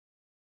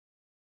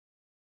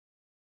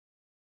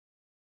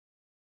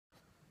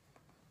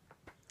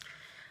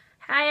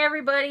Hi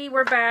everybody,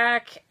 we're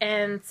back,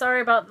 and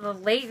sorry about the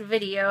late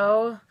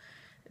video.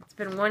 It's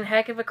been one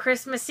heck of a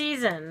Christmas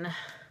season.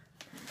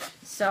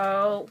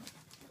 So,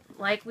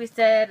 like we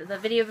said, the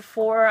video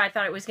before, I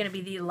thought it was going to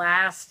be the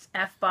last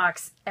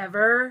F-box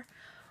ever.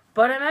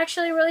 But I'm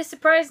actually really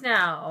surprised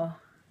now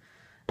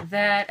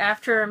that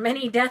after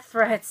many death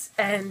threats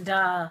and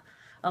a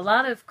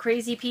lot of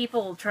crazy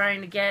people trying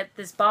to get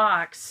this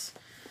box,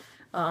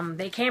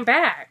 they came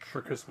back.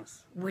 For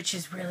Christmas. Which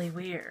is really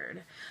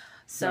weird.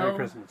 So, Merry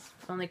Christmas.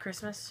 Only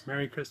Christmas?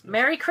 Merry Christmas.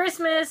 Merry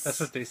Christmas! That's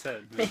what they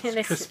said.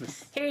 It's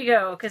Christmas. Here you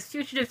go, because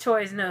Fugitive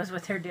Toys knows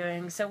what they're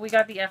doing. So we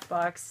got the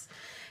F-box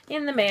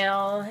in the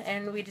mail,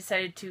 and we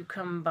decided to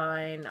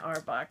combine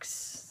our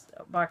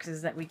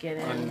boxes that we get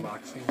in.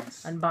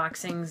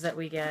 Unboxings that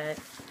we get.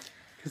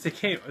 Because they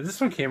came,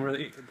 this one came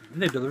really,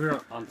 they delivered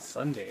it on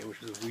Sunday,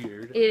 which is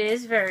weird. It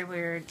is very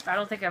weird. I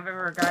don't think I've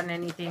ever gotten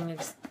anything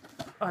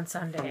on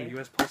Sunday. From the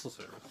U.S. Postal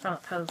Service. From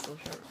the Postal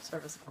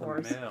Service, of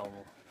course. Mail.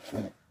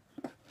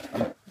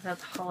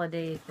 That's a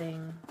holiday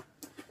thing.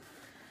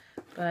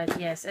 But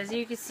yes, as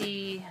you can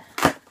see,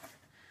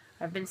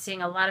 I've been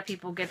seeing a lot of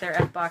people get their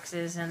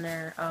F-boxes and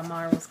their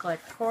Marvel's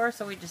Collector Core,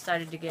 so we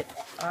decided to get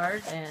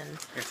ours and...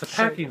 It's a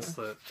packing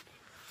slip.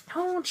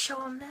 Don't show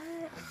them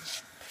that.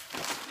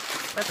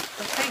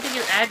 Let's try to get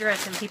your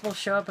address and people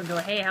show up and go,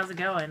 hey, how's it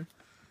going?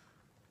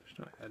 There's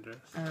no address.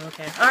 Oh,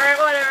 okay. Alright,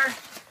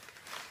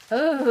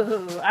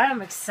 whatever. Ooh,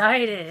 I'm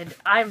excited.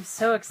 I'm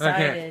so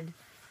excited. Okay.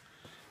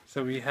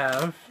 So we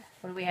have...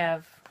 What do we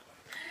have?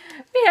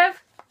 We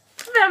have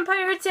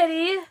Vampire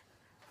Teddy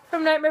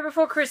from Nightmare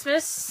Before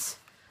Christmas.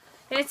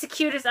 And it's the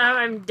cutest.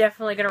 I'm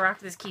definitely going to rock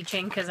this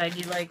keychain because I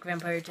do like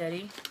Vampire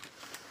Teddy.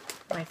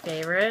 My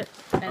favorite.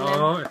 And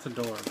it's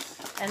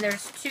adorbs. And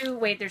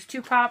there's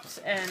two pops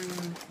and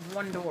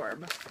one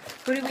dorb.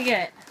 Who did we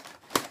get?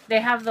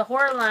 They have the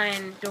Horror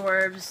Line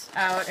Dorbs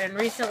out, and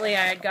recently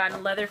I had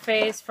gotten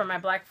Leatherface for my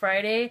Black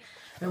Friday,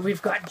 and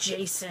we've got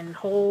Jason.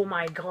 Oh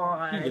my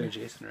god. You get a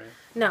Jason, right?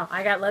 No,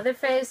 I got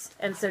Leatherface,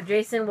 and so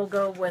Jason will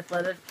go with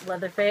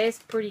Leatherface.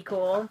 Pretty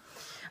cool.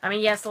 I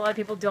mean, yes, a lot of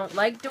people don't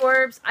like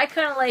Dorbs. I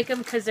kind of like them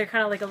because they're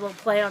kind of like a little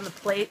play on the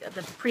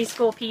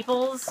preschool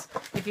peoples,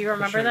 if you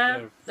remember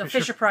that. The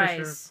Fisher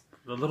Price.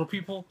 The little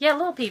people? Yeah,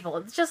 little people.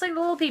 It's just like the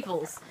little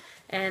peoples.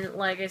 And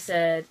like I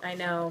said, I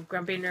know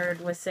Grumpy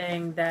Nerd was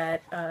saying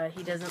that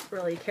he doesn't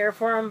really care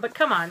for them, but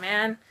come on,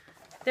 man.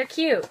 They're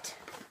cute.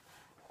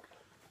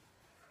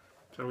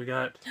 So we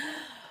got...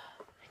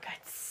 I got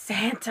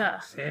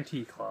Santa.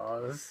 Santa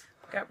Claus.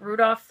 Got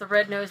Rudolph the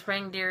Red-Nosed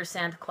Reindeer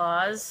Santa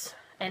Claus.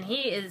 And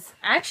he is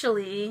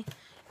actually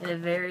in a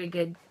very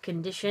good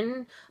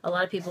condition. A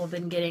lot of people have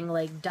been getting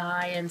like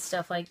dye and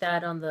stuff like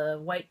that on the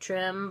white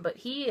trim, but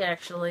he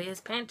actually,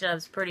 his paint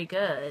job's pretty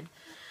good.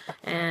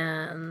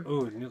 And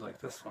oh, you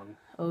like this one.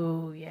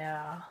 Oh,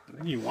 yeah. I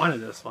think you wanted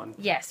this one.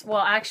 Yes.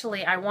 Well,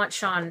 actually, I want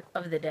Shaun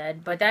of the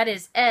Dead, but that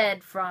is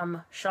Ed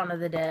from Shaun of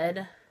the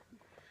Dead.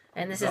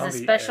 And this is a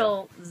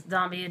special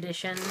zombie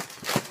edition.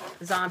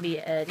 Zombie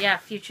Ed. Yeah,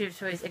 Future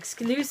Toys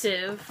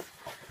exclusive.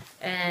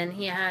 And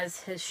he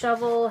has his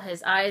shovel.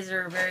 His eyes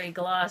are very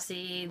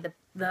glossy.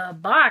 The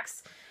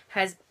box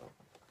has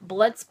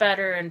blood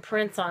spatter and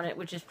prints on it,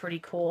 which is pretty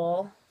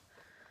cool.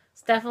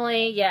 It's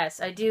definitely, yes,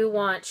 I do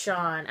want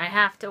Shaun. I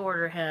have to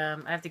order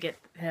him. I have to get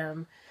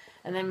him.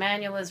 And then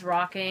Manuel is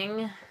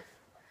rocking.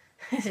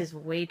 This is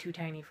way too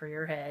tiny for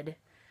your head.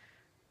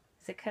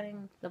 Is it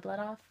cutting the blood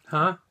off?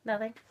 Huh?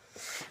 Nothing.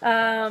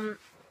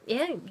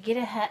 Yeah, you get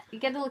a hat. You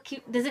get a little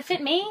cute. Does it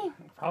fit me?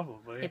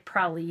 Probably. It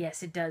probably,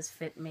 yes, it does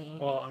fit me.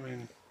 Well, I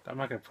mean, I'm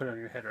not going to put it on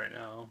your head right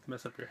now.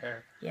 Mess up your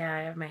hair. Yeah,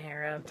 I have my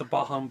hair up. It's a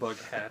bah humbug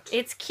hat.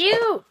 It's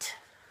cute.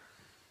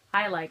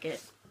 I like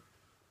it.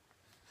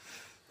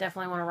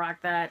 Definitely want to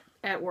rock that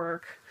at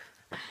work.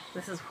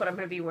 This is what I'm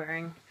going to be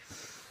wearing.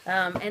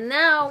 And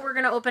now we're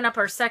going to open up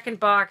our second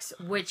box,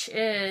 which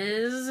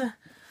is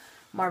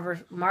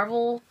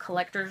Marvel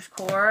Collector's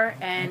Core.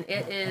 And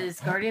it is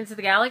Guardians of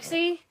the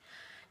Galaxy.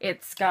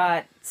 It's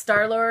got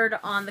Star-Lord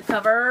on the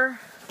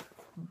cover.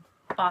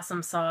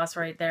 Awesome sauce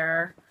right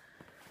there.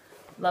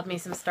 Love me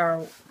some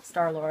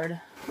Star-Lord.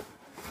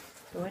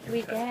 What do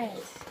we get?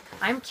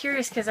 I'm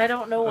curious because I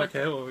don't know what...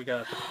 Okay, well, we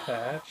got the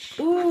patch.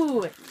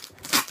 Ooh!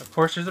 Of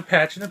course, there's a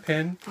patch and a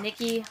pin.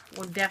 Nikki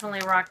will definitely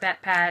rock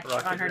that patch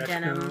on her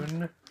Raccoon.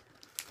 denim.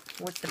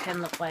 What's the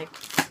pin look like?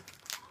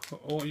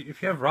 Well,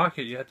 if you have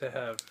Rocket, you have to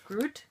have...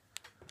 Groot?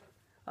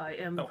 I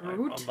am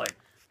Groot. I'm like...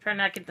 Trying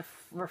not to get the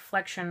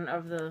reflection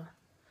of the...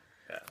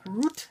 Yeah.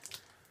 Groot?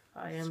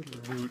 I am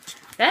Groot.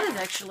 That is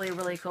actually a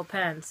really cool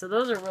pen. So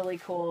those are really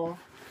cool.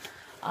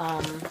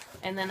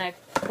 And then, of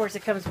course,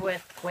 it comes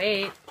with...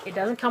 Wait, it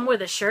doesn't come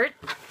with a shirt?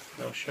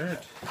 No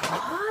shirt.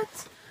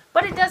 What?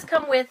 But it does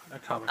come with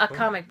a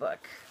comic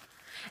book.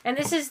 And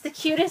this is the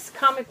cutest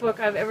comic book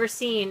I've ever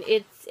seen.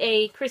 It's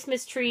a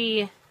Christmas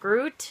tree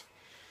Groot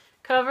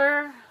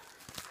cover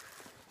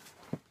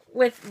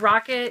with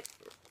Rocket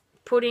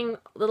putting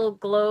little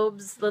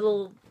globes,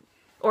 little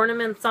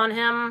ornaments on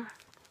him.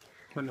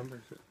 What number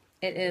is it?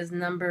 It is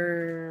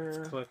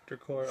number... Collector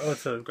Core. Oh,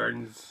 it's a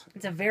Gardens...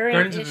 It's a variant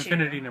Gardens of issue.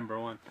 Infinity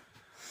 #1.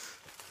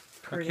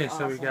 Pretty okay,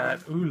 so we awful.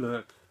 got... Ooh,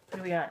 look. What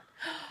do we got?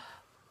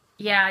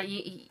 Yeah,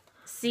 you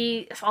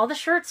see, all the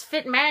shirts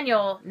fit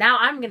manual. Now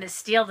I'm going to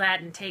steal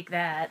that and take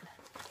that.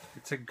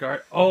 It's a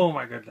guard... Oh,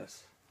 my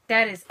goodness.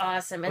 That is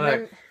awesome. And look.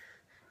 then...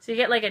 So you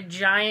get like a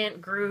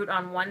giant Groot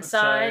on one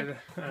side.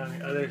 On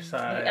the other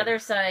side. On the other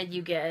side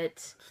you get...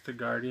 It's the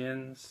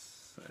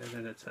Guardians. And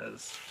then it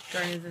says...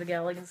 Guardians of the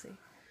Galaxy.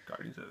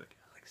 Guardians of the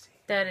Galaxy.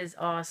 That is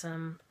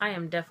awesome. I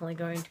am definitely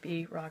going to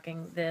be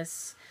rocking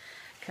this.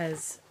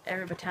 Because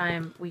every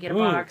time we get a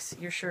box,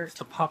 your shirt...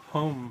 It's a pop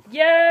home.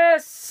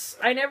 Yes!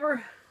 I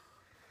never...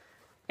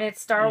 And it's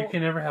Star Wars. You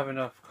can never have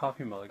enough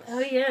coffee mugs. Oh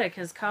yeah,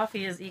 because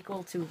coffee is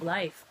equal to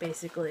life,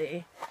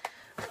 basically.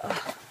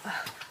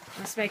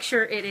 Let's make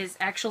sure it is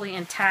actually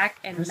intact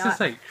and this not... This is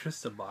like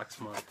Krista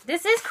Box month.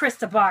 This is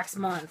Krista Box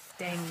month,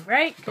 dang,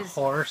 right? The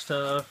horror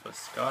stuff, a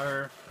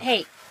scarf.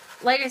 Hey,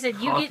 like I said,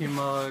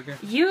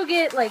 you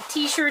get like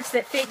t-shirts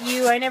that fit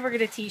you. I never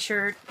get a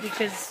t-shirt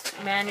because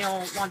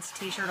Manuel wants a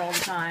t-shirt all the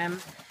time.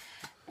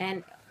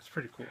 And it's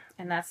pretty cool.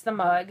 And that's the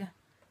mug.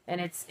 And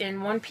it's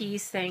in one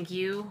piece, thank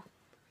you.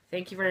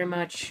 Thank you very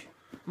much,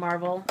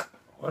 Marvel.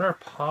 What are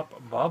pop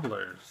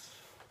bobblers?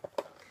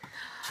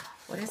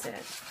 What is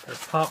it? They're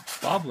pop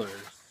bobblers.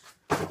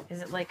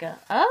 Is it like a...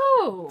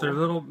 Oh! They're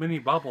little mini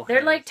bobbleheads.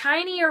 They're like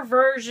tinier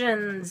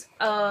versions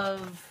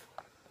of...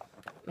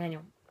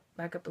 Manuel,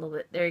 back up a little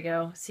bit. There you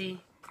go.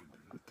 See?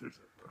 There's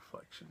a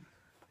reflection.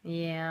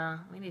 Yeah,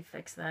 we need to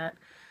fix that.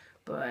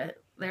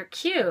 But they're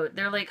cute.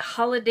 They're like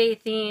holiday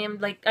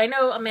themed. Like, I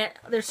know, I mean,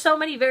 there's so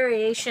many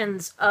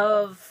variations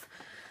of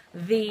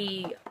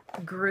the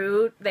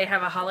Groot. They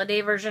have a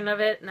holiday version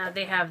of it. Now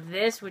they have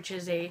this, which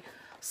is a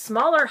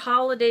smaller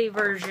holiday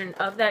version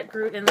of that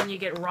Groot, and then you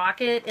get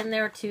Rocket in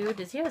there too.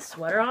 Does he have a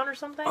sweater on or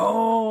something?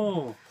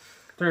 Oh,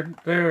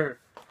 they're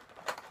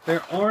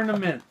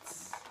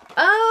ornaments.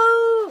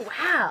 Oh,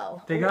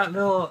 wow. They got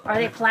little... Are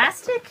they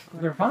plastic?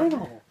 They're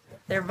vinyl.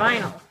 They're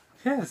vinyl.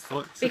 Yes.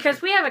 Look,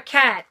 because we have a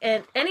cat,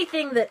 and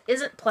anything that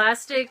isn't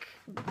plastic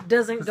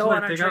doesn't go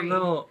on our tree. They got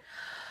little...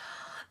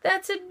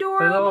 That's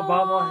adorable. The little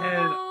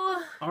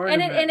bobblehead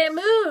ornaments. And it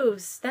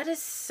moves. That is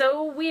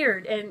so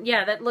weird. And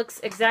yeah, that looks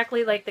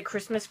exactly like the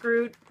Christmas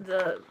Groot,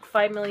 the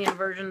 5 million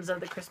versions of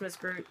the Christmas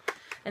Groot.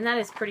 And that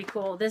is pretty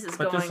cool. This is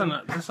but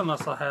going... this one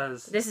also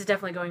has... This is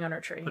definitely going on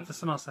our tree. But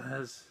this one also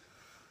has...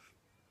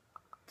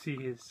 See,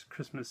 his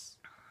Christmas...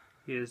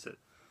 He has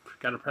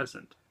got a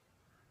present.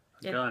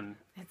 A gun.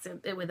 It's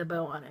with a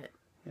bow on it.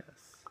 Yes.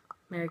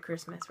 Merry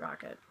Christmas,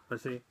 Rocket.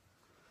 Let's see.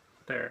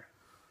 There.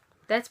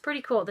 That's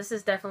pretty cool. This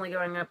is definitely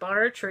going up on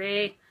our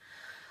tree.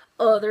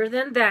 Other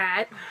than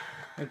that...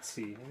 Let's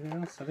see.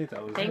 I think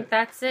that was I think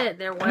that's it.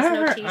 There was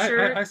no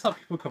t-shirt. I saw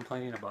people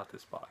complaining about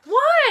this box.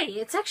 Why?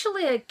 It's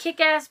actually a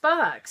kick-ass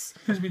box.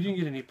 Because we didn't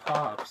get any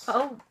pops.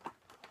 Oh.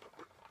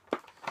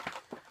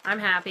 I'm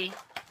happy.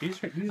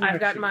 These are I've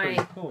got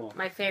my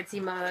my fancy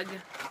mug.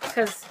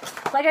 Because,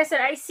 like I said,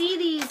 I see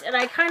these and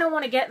I kind of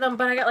want to get them,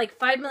 but I got like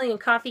 5 million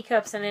coffee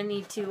cups and I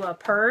need to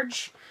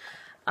purge.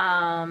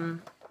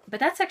 But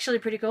that's actually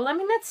pretty cool. I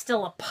mean, that's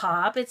still a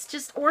pop. It's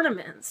just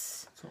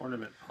ornaments. It's an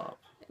ornament pop.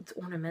 It's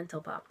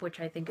ornamental pop, which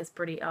I think is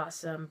pretty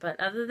awesome. But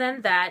other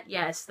than that,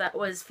 yes, that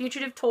was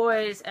Fugitive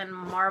Toys and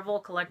Marvel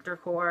Collector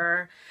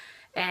Core.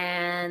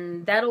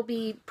 And that'll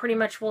be pretty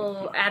much,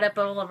 we'll add up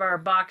all of our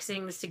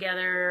boxings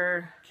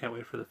together. Can't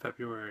wait for the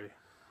February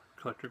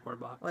Collector Core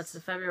box. What's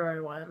the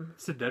February one?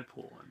 It's the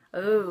Deadpool one.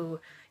 Oh,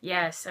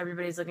 yes.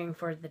 Everybody's looking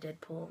for the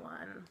Deadpool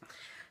one.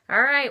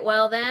 All right,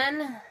 well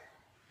then,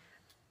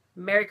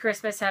 Merry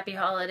Christmas, Happy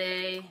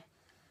Holiday.